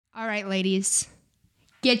All right, ladies,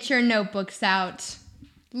 get your notebooks out.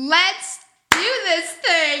 Let's do this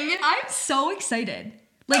thing. I'm so excited.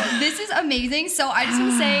 Like, this is amazing. So I just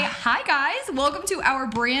want to say, hi, guys. Welcome to our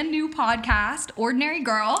brand new podcast, Ordinary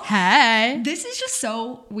Girl. Hey. This is just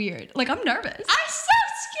so weird. Like, I'm nervous. I'm so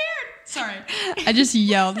scared. Sorry. I just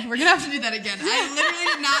yelled. We're going to have to do that again. I literally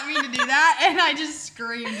did not mean to do that, and I just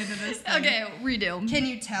screamed into this thing. Okay, redo. Can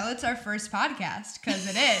you tell it's our first podcast? Because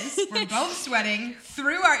it is. We're both sweating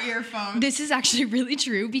through our earphones. This is actually really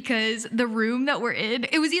true because the room that we're in,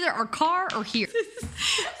 it was either our car or here.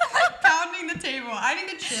 I'm pounding the table. I need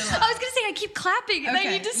to chill out. I was going to say, I keep clapping and I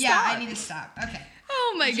need to stop. Yeah, I need to stop. Okay.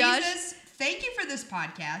 Oh my gosh. Jesus, thank you for this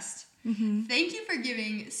podcast. Mm-hmm. Thank you for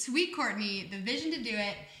giving sweet Courtney the vision to do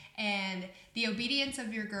it and the obedience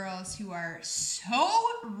of your girls who are so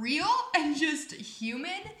real and just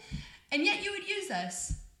human. And yet you would use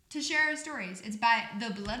us to share our stories. It's by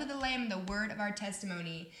the blood of the Lamb, the word of our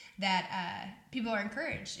testimony, that people are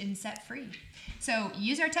encouraged and set free. So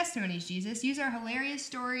use our testimonies, Jesus. Use our hilarious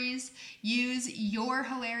stories. Use your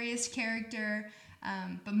hilarious character.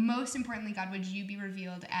 But most importantly, God, would you be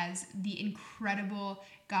revealed as the incredible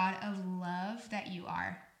God of love that you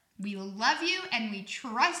are. We love you and we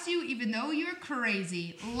trust you even though you're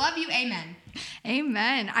crazy. Love you. Amen.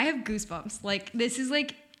 Amen. I have goosebumps. Like, this is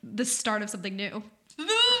like the start of something new.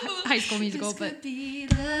 High School Musical, this but could be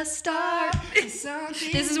the start of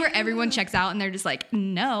something this is where everyone new. checks out and they're just like,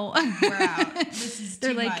 no. We're out. This is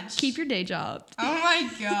They're too like, much. keep your day job. Oh my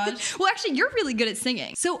gosh. Well, actually, you're really good at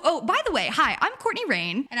singing. So, oh, by the way, hi, I'm Courtney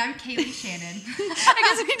Rain. And I'm Kaylee Shannon. I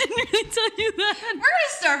guess we didn't really tell you that. We're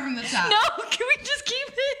gonna start from the top. No, can we just keep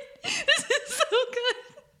it? This is so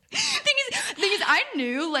good. Thing is, I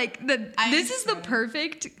knew like that this is the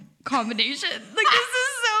perfect combination. Like, this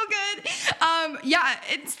is so good. Yeah,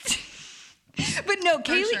 it's. But no,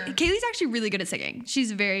 Kaylee's actually really good at singing.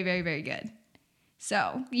 She's very, very, very good.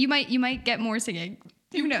 So you might get more singing.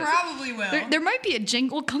 Who knows? Probably will. There might be a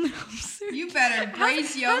jingle coming up soon. You better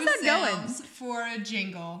brace how's that yourselves for a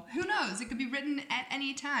jingle. Who knows? It could be written at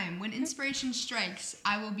any time. When inspiration strikes,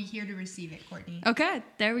 I will be here to receive it, Courtney. Okay,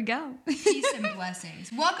 there we go. Peace and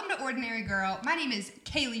blessings. Welcome to Ordinary Girl. My name is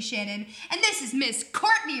Kaylee Shannon, and this is Miss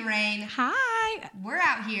Courtney Rain. Hi. We're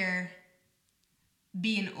out here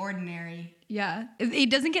being ordinary. Yeah, it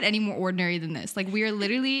doesn't get any more ordinary than this. Like, we are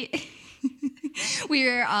literally...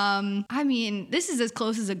 I mean, this is as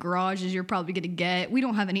close as a garage as you're probably gonna get. We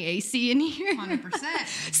don't have any AC in here.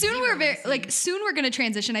 100%. Soon we're gonna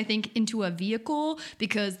transition, I think, into a vehicle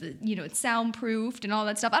because it's soundproofed and all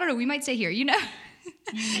that stuff. I don't know. We might stay here. You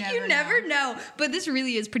never know. But this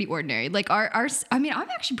really is pretty ordinary. Like I'm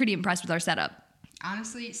actually pretty impressed with our setup.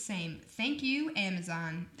 Honestly, same. Thank you,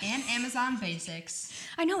 Amazon and Amazon Basics.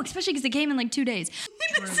 I know, especially because they came in like 2 days.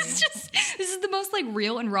 This is the most like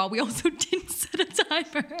real and raw. We also didn't set a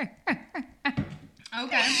timer.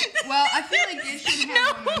 Okay. Well, I feel like it should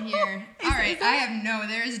have one here. All right.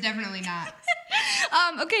 There is definitely not.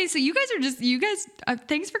 Okay, so you guys,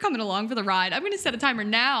 thanks for coming along for the ride. I'm going to set a timer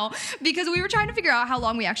now because we were trying to figure out how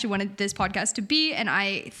long we actually wanted this podcast to be, and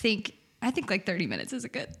I think like 30 minutes is a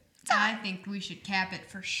good. I think we should cap it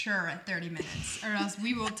for sure at 30 minutes, or else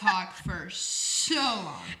we will talk for so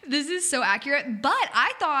long. This is so accurate, but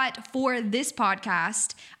I thought for this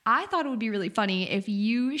podcast, it would be really funny if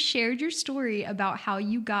you shared your story about how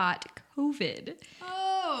you got COVID.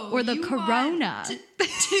 Or the corona. To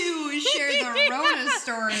share the Rona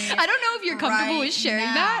story. I don't know if you're comfortable with sharing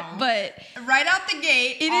that, but right out the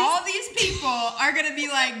gate, these people are going to be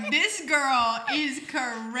like, this girl is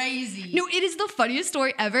crazy. No, it is the funniest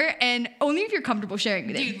story ever, and only if you're comfortable sharing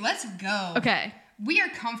it. Dude, let's go. Okay. We are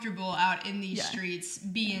comfortable out in these streets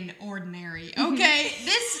being ordinary, okay?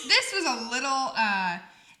 This was a little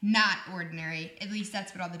not ordinary. At least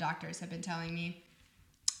that's what all the doctors have been telling me.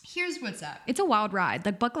 Here's what's up. It's a wild ride.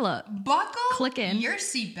 Like, buckle up. Click in. Your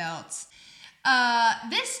seatbelts.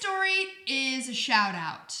 This story is a shout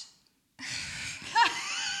out.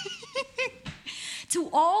 To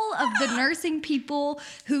all of the nursing people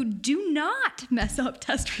who do not mess up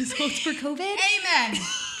test results for COVID. Amen. This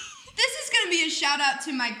is going to be a shout out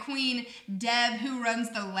to my queen, Deb, who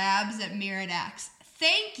runs the labs at Miradex.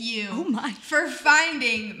 Thank you for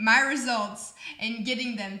finding my results and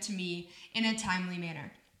getting them to me in a timely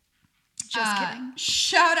manner. Just kidding.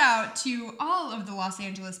 Shout out to all of the Los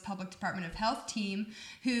Angeles Public Department of Health team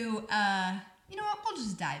who, you know what, we'll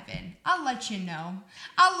just dive in. I'll let you know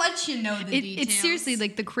the details. It's seriously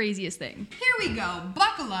like the craziest thing. Here we go.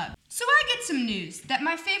 Buckle up. So I get some news that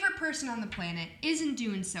my favorite person on the planet isn't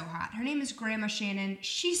doing so hot. Her name is Grandma Shannon.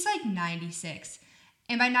 She's like 96.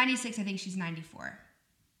 And by 96, I think she's 94.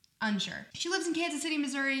 Unsure. She lives in Kansas City,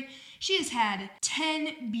 Missouri. She has had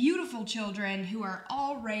 10 beautiful children who are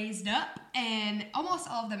all raised up, and almost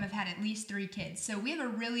all of them have had at least 3 kids. So we have a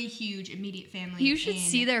really huge immediate family. You should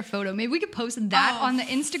see their photo. Maybe we could post that on the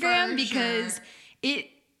Instagram because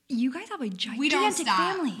you guys have a gigantic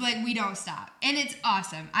family. Like, we don't stop. And it's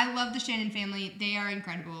awesome. I love the Shannon family. They are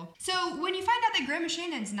incredible. So when you find out that Grandma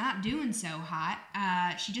Shannon's not doing so hot,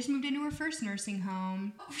 she just moved into her first nursing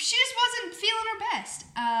home. She just wasn't feeling her best.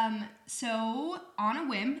 So on a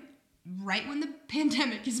whim, right when the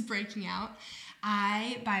pandemic is breaking out,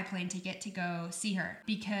 I buy a plane ticket to go see her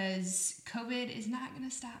because COVID is not going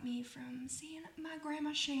to stop me from seeing my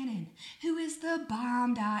Grandma Shannon, who is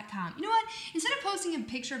thebomb.com. You know what? Instead of posting a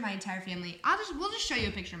picture of my entire family, we'll just show you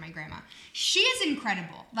a picture of my grandma. She is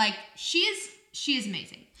incredible. Like, she is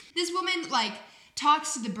amazing. This woman, like,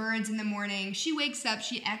 talks to the birds in the morning. She wakes up,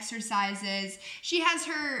 she exercises. She has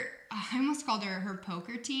her, I almost called her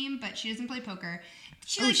poker team, but she doesn't play poker.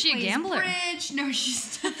 She she plays a gambler? Bridge. No,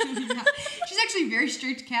 she's definitely not. She's actually very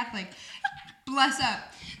strict Catholic. Bless up.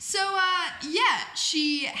 So,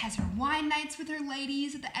 she has her wine nights with her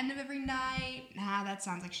ladies at the end of every night. That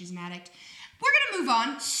sounds like she's an addict. We're gonna move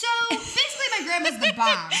on. So, basically, my grandma's the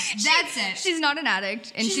bomb. That's it. She's not an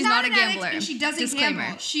addict, and she's not a gambler. And she doesn't Disclaimer.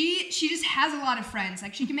 gamble. She just has a lot of friends.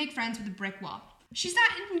 Like, she can make friends with a brick wall. She's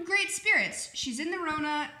not in great spirits. She's in the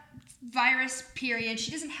Rona virus period. She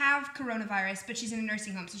doesn't have coronavirus, but she's in a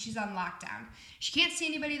nursing home, so she's on lockdown. She can't see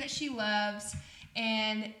anybody that she loves,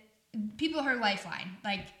 and people are her lifeline.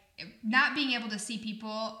 Like, not being able to see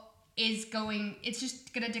people it's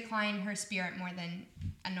just gonna decline her spirit more than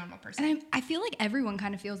a normal person. And I feel like everyone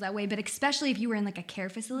kind of feels that way, but especially if you were in like a care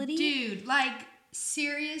facility. Dude, like,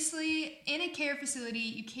 seriously, in a care facility,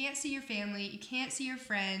 you can't see your family, you can't see your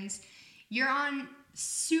friends, you're on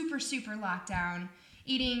super, super lockdown,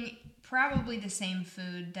 eating probably the same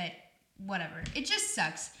food that whatever. It just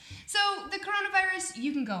sucks. So the coronavirus,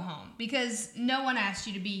 you can go home because no one asked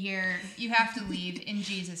you to be here. You have to leave in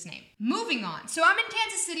Jesus' name. Moving on. So I'm in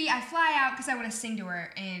Kansas City. I fly out because I want to sing to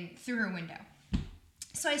her and through her window.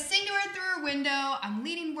 So I sing to her through her window. I'm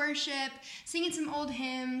leading worship, singing some old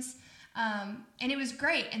hymns. And it was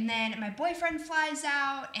great. And then my boyfriend flies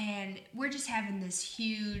out and we're just having this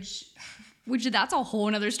huge... Which that's a whole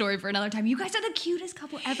nother story for another time. You guys are the cutest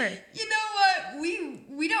couple ever. You know what?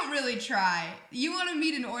 We don't really try. You want to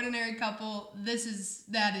meet an ordinary couple?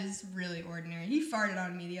 That is really ordinary. He farted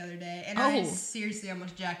on me the other day, and I seriously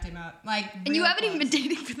almost jacked him up. Like, and you haven't even been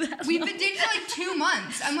dating for that. We've been dating for like 2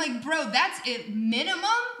 months. I'm like, bro, that's it. Minimum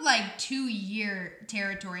like 2-year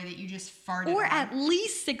territory that you just farted. Or on. at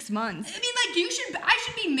least 6 months. I mean, like I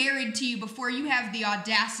should be married to you before you have the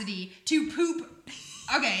audacity to poop.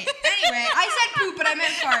 Okay, anyway, I said poop, but I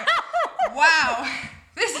meant fart. Wow.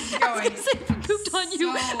 This is going I was gonna say, if he pooped on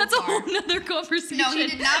you, that's a whole nother conversation. No, he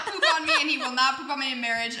did not poop on me, and he will not poop on me in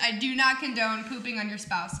marriage. I do not condone pooping on your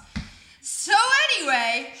spouse. So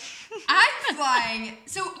anyway, I'm flying.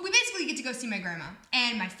 So we basically get to go see my grandma.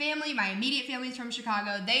 And my family, my immediate family is from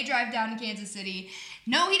Chicago. They drive down to Kansas City.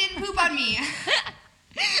 No, he didn't poop on me.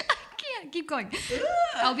 I can't. Keep going.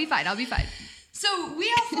 I'll be fine. So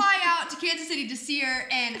we all fly out to Kansas City to see her,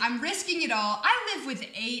 and I'm risking it all. I live with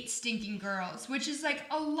 8 stinking girls, which is like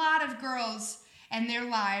a lot of girls and their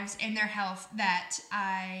lives and their health that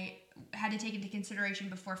I had to take into consideration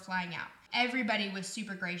before flying out. Everybody was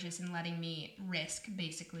super gracious in letting me risk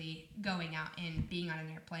basically going out and being on an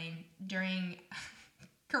airplane during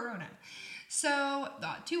Corona. So,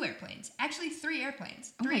 2 airplanes. Actually, 3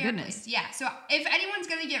 airplanes. 3 my airplanes. goodness. Yeah, so if anyone's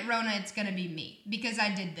going to get Rona, it's going to be me because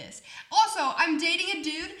I did this. Also, I'm dating a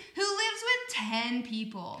dude who lives with 10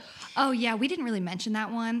 people. Oh, yeah, we didn't really mention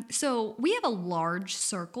that one. So, we have a large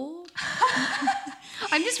circle.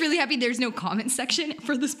 I'm just really happy there's no comment section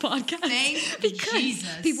for this podcast. Thank because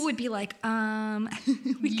Jesus. People would be like,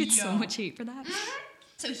 we get so much hate for that.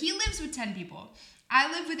 So, he lives with 10 people. I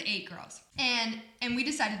live with 8 girls, and we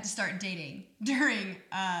decided to start dating during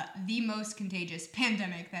the most contagious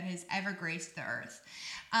pandemic that has ever graced the earth.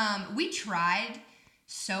 We tried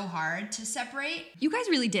so hard to separate. You guys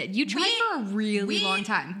really did. You tried for a really long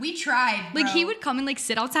time. We tried, bro. Like, he would come and, like,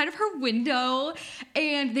 sit outside of her window,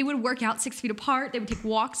 and they would work out 6 feet apart. They would take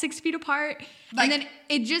walks 6 feet apart. Like, and then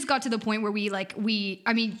it just got to the point where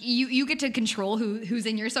you get to control who's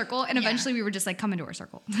in your circle, and eventually we were just like, come into our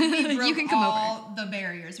circle. You can come all the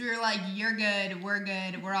barriers. We were like, you're good,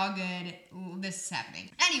 we're all good, this is happening.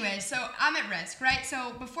 Anyway, so I'm at risk, right?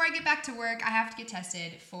 So before I get back to work, I have to get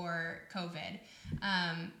tested for COVID.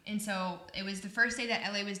 And so it was the first day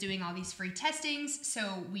that LA was doing all these free testings.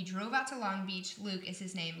 So we drove out to Long Beach. Luke is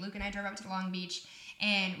his name. Luke and I drove out to Long Beach.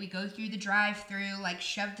 and we go through the drive-through, like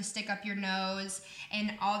shove the stick up your nose,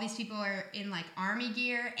 and all these people are in like army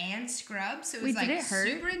gear and scrubs, so it was like did it hurt?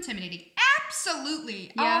 Super intimidating.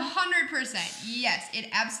 Absolutely, Yeah. 100%. Yes, it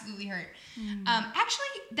absolutely hurt. Actually,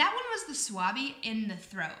 that one was the swabby in the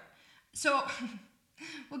throat. So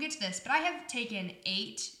we'll get to this, but I have taken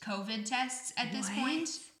 8 COVID tests at this point.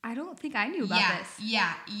 I don't think I knew about this.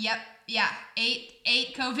 Yeah.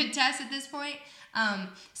 8 COVID tests at this point.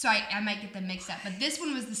 So I might get them mixed up. But this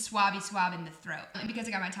one was the swabby swab in the throat. And because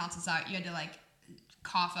I got my tonsils out, you had to like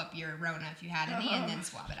cough up your Rona if you had any and then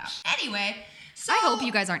swab it out. Anyway, so I hope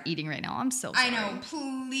you guys aren't eating right now. I'm so sorry. I know.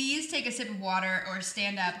 Please take a sip of water or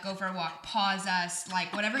stand up, go for a walk, pause us,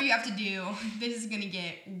 like whatever you have to do. This is going to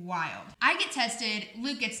get wild. I get tested.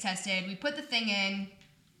 Luke gets tested. We put the thing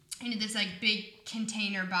into this like big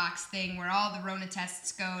container box thing where all the Rona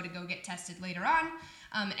tests go to go get tested later on.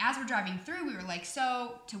 And as we're driving through, we were like,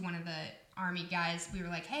 to one of the army guys, we were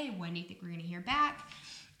like, hey, when do you think we're going to hear back?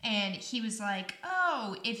 And he was like,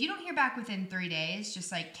 oh, if you don't hear back within 3 days,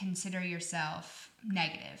 just like consider yourself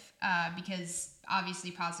negative, because obviously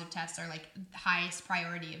positive tests are like the highest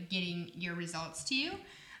priority of getting your results to you.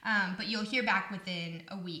 But you'll hear back within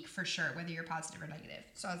a week for sure, whether you're positive or negative.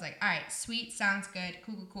 So I was like, all right, sweet, sounds good,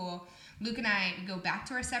 cool. Luke and I, we go back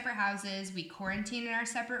to our separate houses. We quarantine in our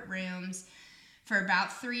separate rooms for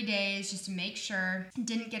about 3 days just to make sure.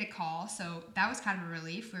 Didn't get a call, so that was kind of a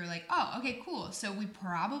relief. We were like, oh, okay, cool. So we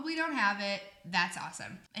probably don't have it. That's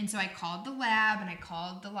awesome. And so I called the lab and I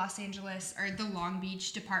called the the Long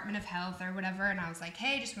Beach Department of Health or whatever, and I was like,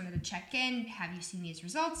 hey, just wanted to check in. Have you seen these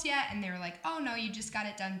results yet? And they were like, oh, no, you just got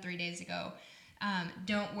it done 3 days ago.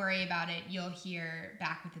 Don't worry about it. You'll hear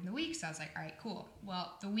back within the week. So I was like, all right, cool.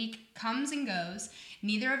 Well, the week comes and goes.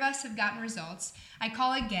 Neither of us have gotten results. I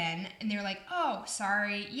call again and they're like, oh,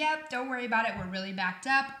 sorry. Yep, don't worry about it. We're really backed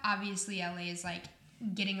up. Obviously, LA is like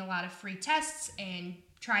getting a lot of free tests and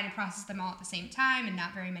trying to process them all at the same time, and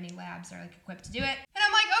not very many labs are like equipped to do it. And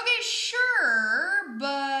I'm like, okay, sure,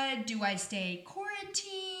 but do I stay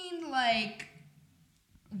quarantined? Like,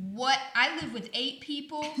 what? I live with 8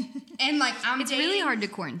 people, and like it's really hard to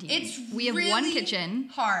quarantine. We have really one kitchen.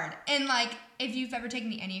 Hard. And like, if you've ever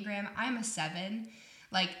taken the Enneagram, I'm a 7,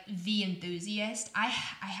 like the enthusiast. I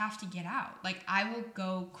have to get out. Like, I will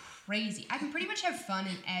go crazy. I can pretty much have fun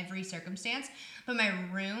in every circumstance, but my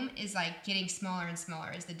room is like getting smaller and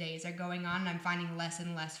smaller as the days are going on, and I'm finding less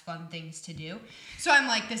and less fun things to do. So I'm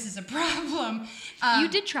like, this is a problem. You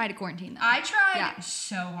did try to quarantine though. I tried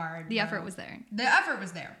so hard. The effort was there. The effort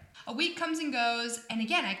was there. A week comes and goes, and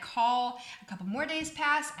again, I call. A couple more days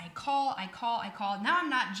pass. I call. Now I'm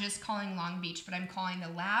not just calling Long Beach, but I'm calling the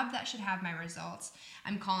lab that should have my results.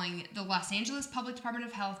 I'm calling the Los Angeles Public Department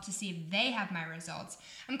of Health to see if they have my results.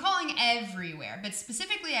 I'm calling everywhere, but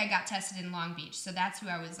specifically I got tested in Long Beach, so that's who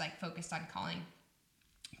I was like focused on calling.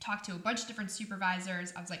 Talked to a bunch of different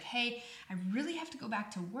supervisors. I was like, hey, I really have to go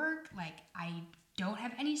back to work. Like, I don't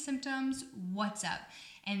have any symptoms. What's up?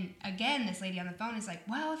 And again, this lady on the phone is like,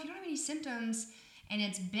 well, if you don't have any symptoms and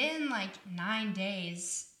it's been like 9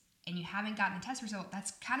 days and you haven't gotten a test result,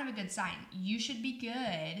 that's kind of a good sign. You should be good.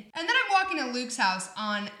 And then I'm walking to Luke's house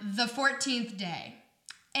on the 14th day,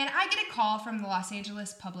 and I get a call from the Los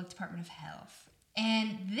Angeles Public Department of Health.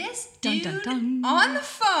 And this dude on the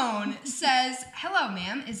phone says, hello,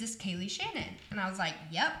 ma'am, is this Kaylee Shannon? And I was like,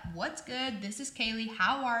 yep, what's good? This is Kaylee.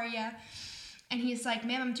 How are ya? And he's like,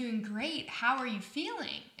 ma'am, I'm doing great. How are you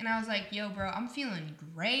feeling? And I was like, yo, bro, I'm feeling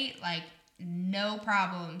great. Like, no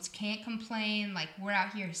problems. Can't complain. Like, we're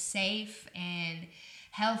out here safe and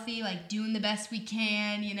healthy, like doing the best we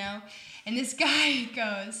can, you know? And this guy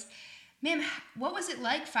goes, ma'am, what was it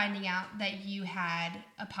like finding out that you had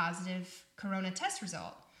a positive corona test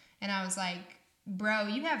result? And I was like, bro,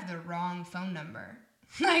 you have the wrong phone number.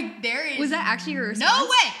 Like, there is... Was that actually your response? No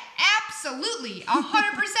way! Absolutely! 100%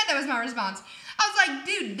 that was my response. I was like,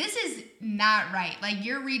 dude, this is not right. Like,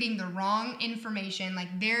 you're reading the wrong information.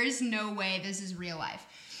 Like, there is no way this is real life.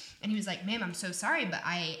 And he was like, ma'am, I'm so sorry, but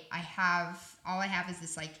I have... All I have is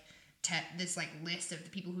this, like, list of the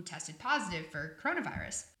people who tested positive for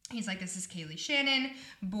coronavirus. He's like, this is Kaylee Shannon,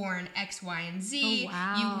 born X, Y, and Z. Oh,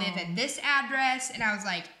 wow. You live at this address. And I was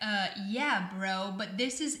like, yeah, bro, but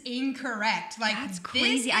this is incorrect. Like, that's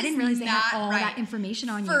crazy. I didn't realize they had all that information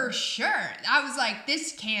on you. For sure. I was like,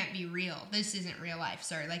 this can't be real. This isn't real life,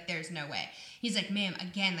 sir. Like, there's no way. He's like, ma'am,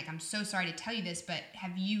 again, like, I'm so sorry to tell you this, but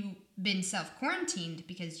have you been self-quarantined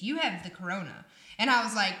because you have the corona? And I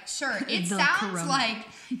was like, sir, it sounds like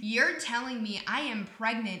you're telling me I am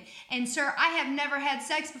pregnant. And sir, I have never had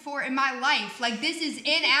sex before. before in my life. Like, this is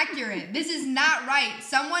inaccurate. This is not right.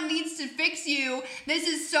 Someone needs to fix you. This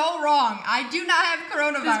is so wrong. I do not have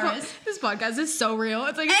coronavirus. This podcast is so real.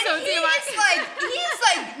 It's like and so he's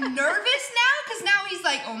like nervous now because now he's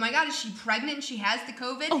like, oh my God, is she pregnant? She has the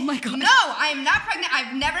COVID? Oh my God. No, I am not pregnant.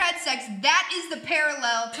 I've never had sex. That is the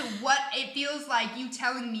parallel to what it feels like you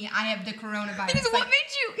telling me I have the coronavirus. Because like, what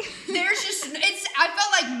made you? There's just, I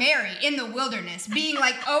felt like Mary in the wilderness being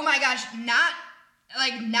like, oh my gosh, not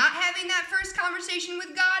having that first conversation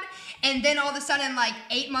with God, and then all of a sudden, like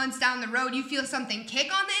 8 months down the road, you feel something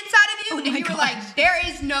kick on the inside of you, and you were like, there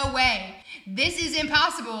is no way. This is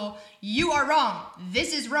impossible. You are wrong.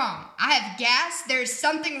 This is wrong. I have gas. There's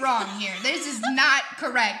something wrong here. This is not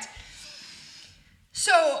correct.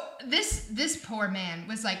 So this poor man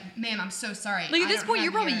was like, ma'am, I'm so sorry. Like, at this point,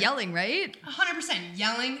 you're probably yelling, right? 100%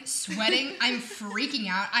 yelling, sweating. I'm freaking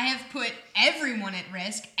out. I have put everyone at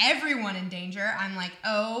risk, everyone in danger. I'm like,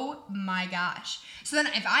 oh my gosh. So then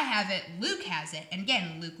if I have it, Luke has it. And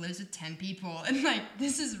again, Luke lives with 10 people. And like,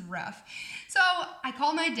 this is rough. So I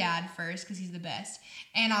called my dad first because he's the best.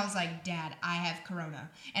 And I was like, Dad, I have corona.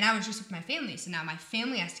 And I was just with my family. So now my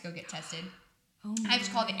family has to go get tested. Oh I have to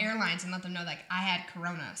call the airlines and let them know, like, I had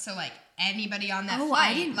corona. So, like, anybody on that flight. Oh,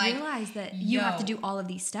 I didn't realize that you have to do all of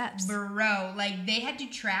these steps. Bro, like, they had to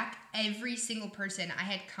track every single person I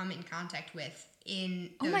had come in contact with in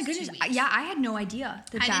those 2 weeks. Yeah, I had no idea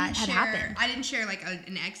that had happened. I didn't share, like,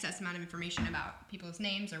 an excess amount of information about people's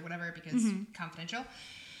names or whatever because confidential.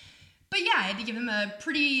 But, yeah, I had to give him a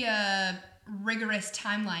pretty rigorous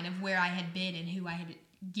timeline of where I had been and who I had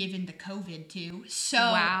given the COVID to. So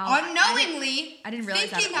unknowingly, I didn't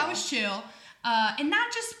realize thinking that I was chill. And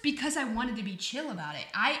not just because I wanted to be chill about it.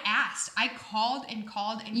 I asked. I called and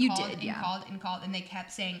called and called, and they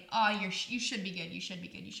kept saying, oh, you should be good. You should be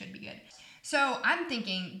good. You should be good. So I'm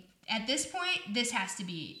thinking, at this point, this has to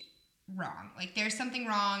be wrong. Like, there's something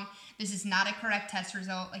wrong. This is not a correct test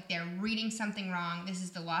result. Like, they're reading something wrong. This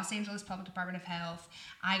is the Los Angeles Public Department of Health.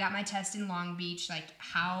 I got my test in Long Beach. Like,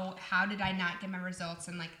 how did I not get my results?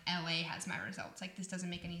 And, like, LA has my results. Like, this doesn't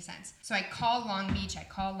make any sense. So I call Long Beach.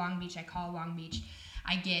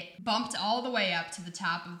 I get bumped all the way up to the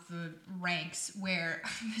top of the ranks where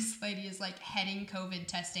this lady is, like, heading COVID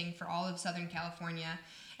testing for all of Southern California.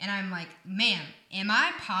 And I'm like, ma'am, am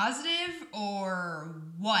I positive or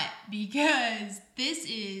what? Because this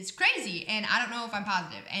is crazy, and I don't know if I'm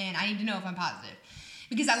positive, and I need to know if I'm positive.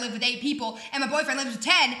 Because I live with 8 people, and my boyfriend lives with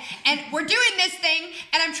 10, and we're doing this thing,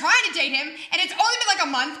 and I'm trying to date him, and it's only been like a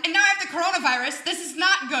month, and now I have the coronavirus. This is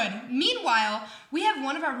not good. Meanwhile, we have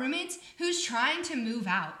one of our roommates who's trying to move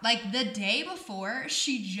out. Like, the day before,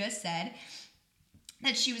 she just said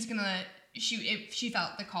that she was gonna... She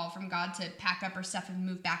felt the call from God to pack up her stuff and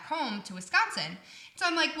move back home to Wisconsin. So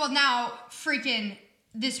I'm like, well, now freaking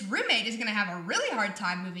this roommate is going to have a really hard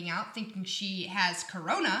time moving out thinking she has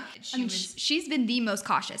corona. She's been the most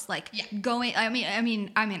cautious, like going,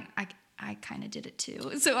 I kind of did it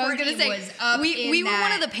too. So I was going to say, we were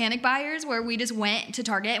one of the panic buyers where we just went to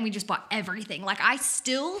Target and we just bought everything. Like, I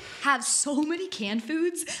still have so many canned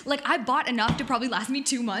foods. Like, I bought enough to probably last me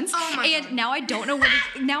 2 months. Oh my God. Now I don't know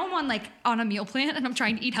now I'm on a meal plan and I'm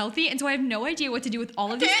trying to eat healthy. And so I have no idea what to do with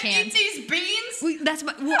all of these cans. Can't eat these beans? How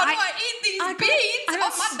do I eat these beans on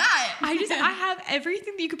my diet? I have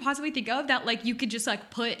everything that you could possibly think of that, like, you could just,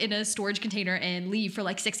 like, put in a storage container and leave for,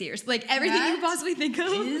 like, 6 years. Like, everything you could possibly think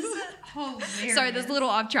of. Hilarious. Sorry, that's a little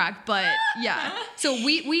off track, but yeah. So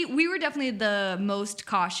we were definitely the most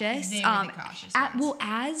cautious. They were the cautious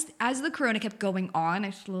ones. As the corona kept going on, I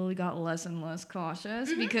slowly got less and less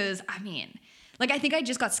cautious because I think I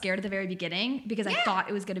just got scared at the very beginning because I thought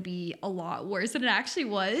it was going to be a lot worse than it actually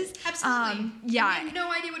was. Absolutely. I had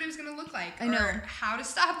no idea what it was going to look like or how to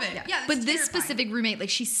stop it. Yeah, but this specific roommate, like,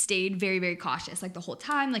 she stayed very, very cautious, like, the whole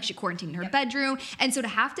time. Like, she quarantined in her bedroom. And so to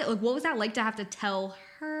have to, like, what was that like to have to tell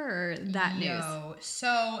her that news?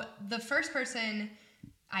 So the first person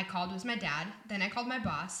I called was my dad. Then I called my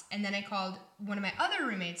boss. And then I called one of my other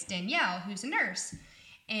roommates, Danielle, who's a nurse.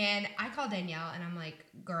 And I called Danielle and I'm like,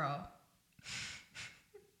 girl,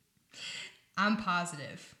 I'm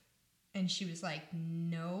positive. And she was like,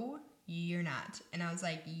 no, you're not. And I was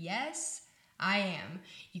like, yes, I am.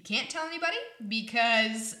 You can't tell anybody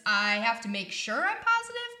because I have to make sure I'm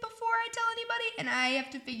positive before I tell anybody. And I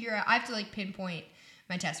have to figure out, I have to, like, pinpoint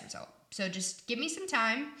my test result. So just give me some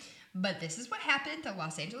time. But this is what happened. The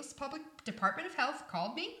Los Angeles Public Department of Health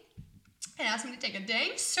called me and asked me to take a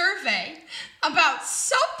dang survey about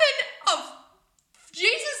something of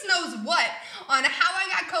Jesus knows what on how I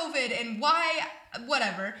got COVID and why,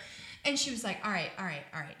 whatever. And she was like, all right.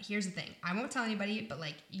 Here's the thing. I won't tell anybody, but,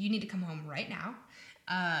 like, you need to come home right now.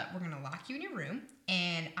 we're going to lock you in your room,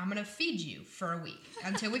 and I'm going to feed you for a week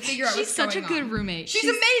until we figure out what's going on. She's such a good roommate. She's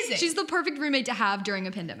amazing. She's the perfect roommate to have during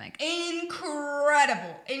a pandemic.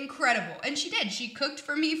 Incredible. And she did. She cooked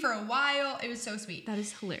for me for a while. It was so sweet. That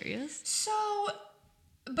is hilarious. So,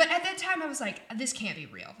 but at that time I was like, this can't be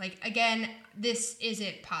real. Like, again, this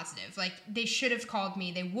isn't positive. Like, they should have called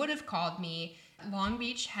me. They would have called me. Long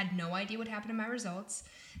Beach had no idea what happened to my results.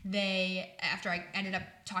 After I ended up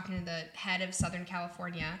talking to the head of Southern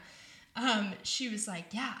California, she was like,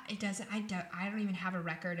 yeah, I don't even have a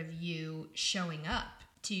record of you showing up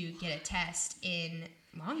to get a test in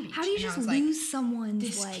Long Beach. How do you just lose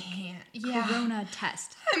someone's corona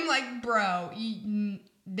test? I'm like, bro,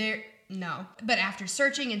 no. But after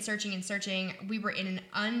searching and searching and searching, we were in an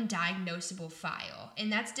undiagnosable file.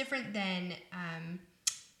 And that's different than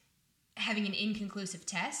having an inconclusive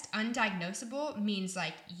test. Undiagnosable means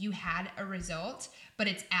like you had a result, but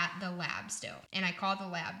it's at the lab still. And I called the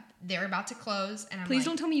lab. They're about to close, and I'm Please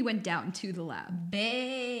don't tell me you went down to the lab.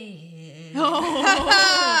 Babe.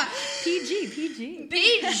 Oh. PG,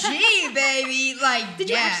 baby. Like,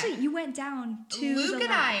 Did you actually, you went down to Luke the and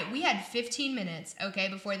lab. we had 15 minutes, okay,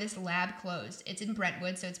 before this lab closed. It's in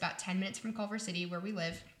Brentwood, so it's about 10 minutes from Culver City, where we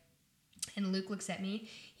live. And Luke looks at me.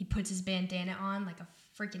 He puts his bandana on like a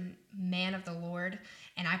freaking man of the Lord,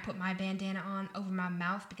 and I put my bandana on over my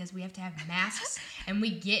mouth because we have to have masks. And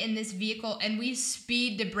we get in this vehicle and we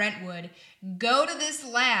speed to Brentwood, go to this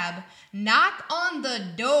lab, knock on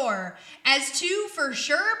the door as two for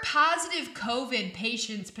sure positive COVID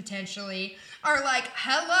patients potentially are like,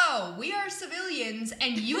 hello, we are civilians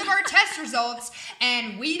and you have our test results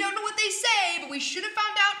and we don't know what they say, but we should have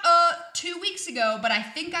found out 2 weeks ago, but I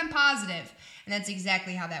think I'm positive. And that's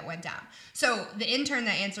exactly how that went down. So the intern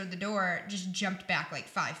that answered the door just jumped back like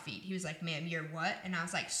 5 feet. He was like, ma'am, you're what? And I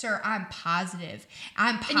was like, sir, I'm positive.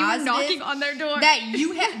 I'm positive. And you were knocking on their door.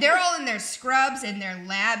 That they're all in their scrubs and their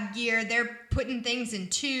lab gear. They're putting things in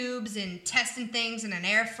tubes and testing things in an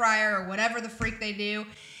air fryer or whatever the freak they do.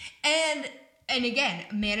 And again,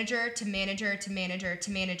 manager to manager to manager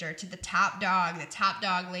to manager to the top dog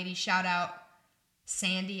lady, shout out.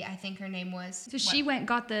 Sandy, I think her name was. So she went,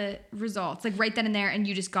 got the results, like right then and there, and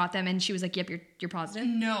you just got them, and she was like, yep, you're positive?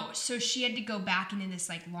 No, so she had to go back into this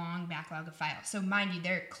like long backlog of files. So mind you,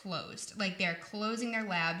 they're closed. Like, they're closing their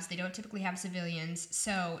labs. They don't typically have civilians.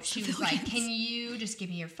 So she was like, can you just give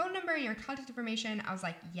me your phone number, your contact information? I was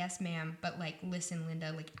like, yes, ma'am. But like, listen,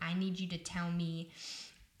 Linda, like, I need you to tell me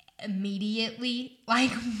immediately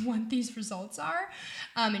like what these results are,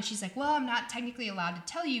 and she's like, well, I'm not technically allowed to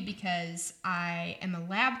tell you because I am a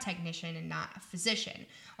lab technician and not a physician.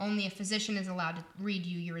 Only a physician is allowed to read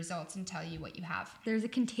you your results and tell you what you have. There's a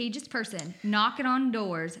contagious person knocking on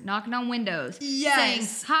doors, knocking on windows, yes, saying,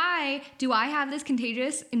 hi, do I have this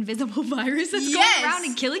contagious invisible virus that's going around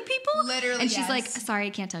and killing people? Literally, and she's like, sorry,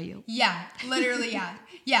 I can't tell you. Yeah, literally, yeah.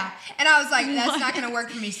 Yeah, and I was like, that's not going to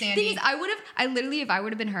work for me, Sandy. Thing is, I literally, if I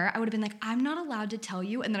would have been her, I would have been like, I'm not allowed to tell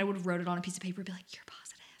you, and then I would have wrote it on a piece of paper and be like, you're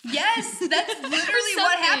positive. Yes, that's literally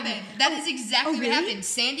what happened. That is exactly what happened.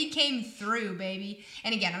 Sandy came through, baby.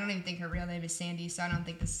 And again, I don't even think her real name is Sandy, so I don't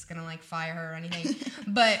think this is going to like fire her or anything.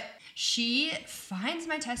 But she finds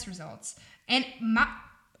my test results, and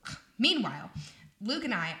meanwhile, Luke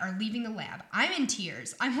and I are leaving the lab. I'm in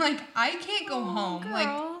tears. I'm like, I can't go home. Girl.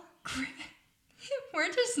 Like,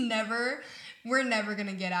 we're never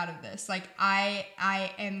gonna get out of this. Like,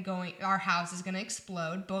 our house is gonna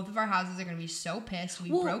explode. Both of our houses are gonna be so pissed. We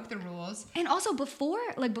broke the rules. And also before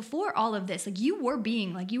all of this, like, you were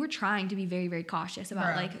trying to be very, very cautious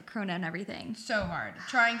about like Corona and everything. So hard.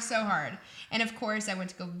 Trying so hard. And of course I went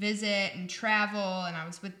to go visit and travel, and I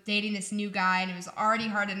was dating this new guy, and it was already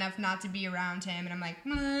hard enough not to be around him, and I'm like,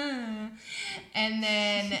 and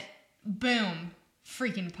then boom.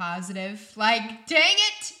 Freaking positive. Like, dang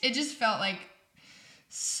it. It just felt like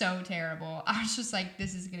so terrible. I was just like,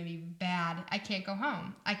 this is going to be bad. I can't go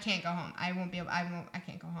home. I can't go home. I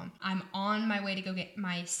can't go home. I'm on my way to go get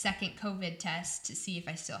my second COVID test to see if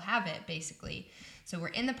I still have it, basically. So we're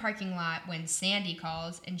in the parking lot when Sandy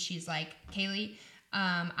calls, and she's like, Kaylee,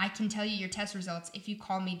 I can tell you your test results if you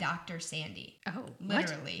call me Dr. Sandy. Oh,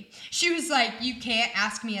 literally. What? She was like, you can't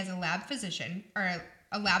ask me as a lab physician or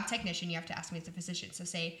a lab technician, you have to ask me as a physician. So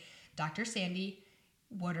say, Dr. Sandy,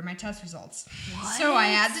 what are my test results? What? So I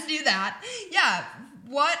had to do that. Yeah.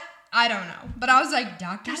 What? I don't know. But I was like,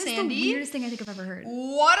 Dr. Sandy. That is the weirdest thing I think I've ever heard.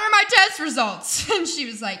 What are my test results? And she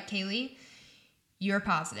was like, Kaylee, you're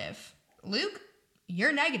positive. Luke,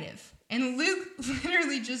 you're negative. And Luke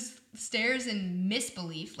literally just stares in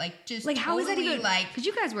misbelief. Like, just like, how totally, is that even? Like, because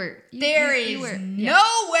you guys were. There is no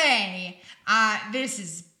way.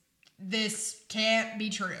 this can't be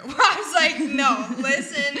true. I was like, no,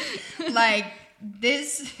 listen, like,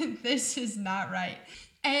 this is not right.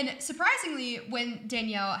 And surprisingly, when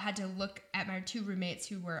Danielle had to look at my 2 roommates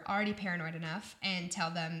who were already paranoid enough and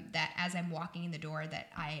tell them that as I'm walking in the door that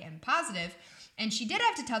I am positive, and she did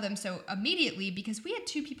have to tell them so immediately because we had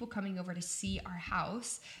 2 people coming over to see our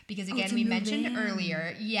house because, again, we mentioned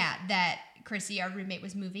earlier, that Chrissy, our roommate,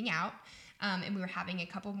 was moving out, and we were having a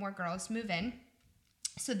couple more girls move in.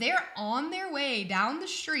 So they're on their way down the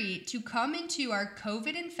street to come into our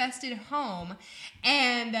COVID-infested home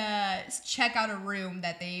and check out a room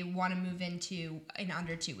that they want to move into in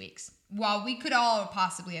under 2 weeks, while we could all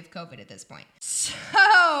possibly have COVID at this point. So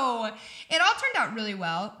it all turned out really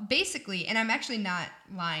well, basically, and I'm actually not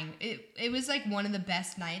lying. It was like one of the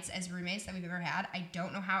best nights as roommates that we've ever had. I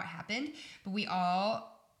don't know how it happened, but we all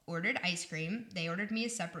ordered ice cream. They ordered me a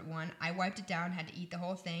separate one. I wiped it down, had to eat the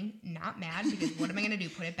whole thing. Not mad, because what am I going to do?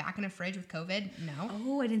 Put it back in a fridge with COVID? No.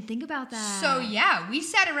 Oh, I didn't think about that. So yeah, we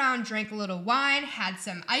sat around, drank a little wine, had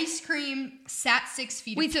some ice cream, sat 6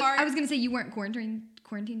 feet apart. Wait, so I was going to say you weren't quarantined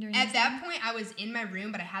during At that point, I was in my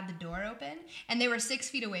room, but I had the door open, and they were 6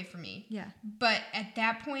 feet away from me. Yeah. But at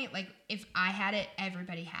that point, like, if I had it,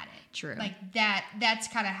 everybody had it. True. Like, that's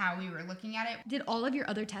kind of how we were looking at it. Did all of your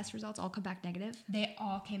other test results all come back negative? They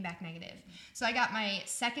all came back negative. So I got my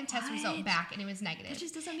second test result back, and it was negative. That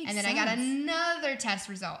just doesn't make sense. And then I got another test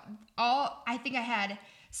result. I think I had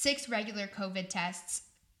 6 regular COVID tests.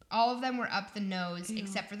 All of them were up the nose,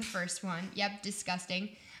 except for the first one. Yep, disgusting.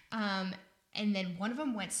 And then one of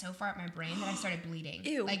them went so far up my brain that I started bleeding.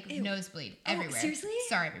 Ew. Nosebleed everywhere. Seriously?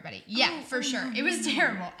 Sorry, everybody. Yeah, for sure. It was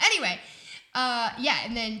terrible. Anyway,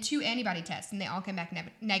 and then 2 antibody tests, and they all came back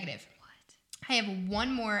negative. What? I have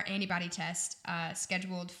one more antibody test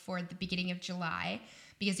scheduled for the beginning of July,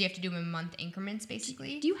 because you have to do them in month increments,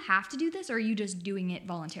 basically. Do you have to do this, or are you just doing it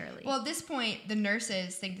voluntarily? Well, at this point, the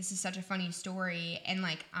nurses think this is such a funny story, and,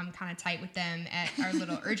 like, I'm kind of tight with them at our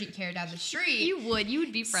little urgent care down the street. You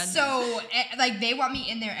would be friends. So, like, they want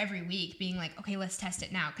me in there every week being like, okay, let's test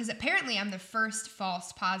it now. Because apparently I'm the first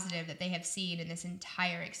false positive that they have seen in this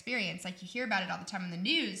entire experience. Like, you hear about it all the time in the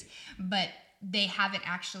news, but they haven't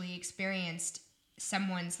actually experienced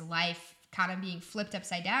someone's life kind of being flipped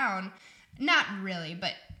upside down. Not really,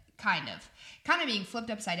 but kind of being flipped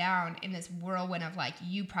upside down in this whirlwind of, like,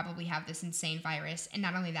 you probably have this insane virus, and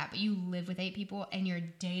not only that, but you live with 8 people and you're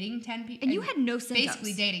dating 10 people. And you had no symptoms.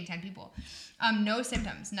 Basically dating 10 people. No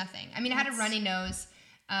symptoms, nothing. I mean, I had a runny nose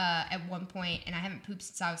at one point, and I haven't pooped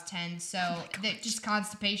since I was 10, so just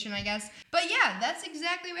constipation, I guess. But yeah, that's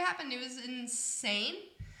exactly what happened. It was insane.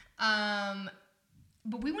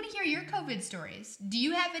 But we want to hear your COVID stories. Do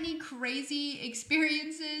you have any crazy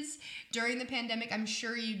experiences during the pandemic? I'm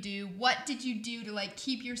sure you do. What did you do to, like,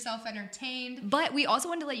 keep yourself entertained? But we also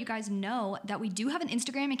wanted to let you guys know that we do have an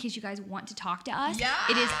Instagram in case you guys want to talk to us. Yes!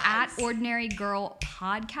 It is at Ordinary Girl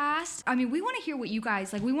Podcast. I mean, we want to hear what you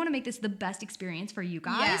guys, like, we want to make this the best experience for you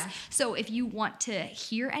guys. Yeah. So if you want to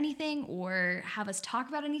hear anything or have us talk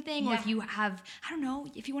about anything, or if you have, I don't know,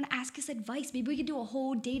 if you want to ask us advice, maybe we could do a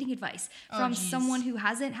whole dating advice from someone who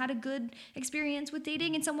hasn't had a good experience with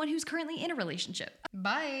dating and someone who's currently in a relationship.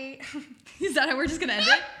 Bye. Is that how we're just gonna end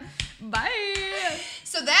it? Bye.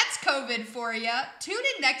 So that's COVID for you. Tune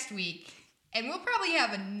in next week, and we'll probably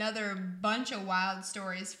have another bunch of wild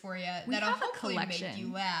stories for you that'll hopefully make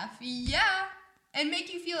you laugh. Yeah, and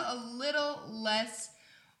make you feel a little less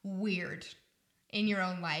weird in your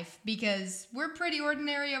own life, because we're pretty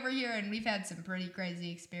ordinary over here, and we've had some pretty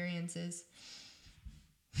crazy experiences.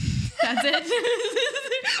 That's it.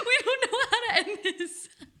 We don't know how to end this.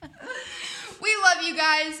 We love you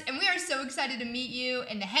guys, and we are so excited to meet you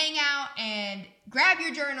and to hang out and grab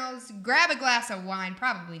your journals, grab a glass of wine.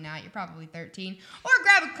 Probably not. You're probably 13. Or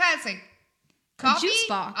grab a classic coffee.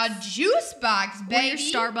 A juice box, baby. Or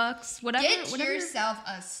your Starbucks. Whatever. Get yourself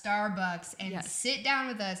a Starbucks and sit down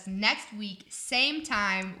with us next week, same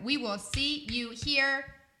time. We will see you here.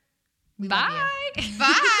 We Bye.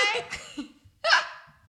 Bye.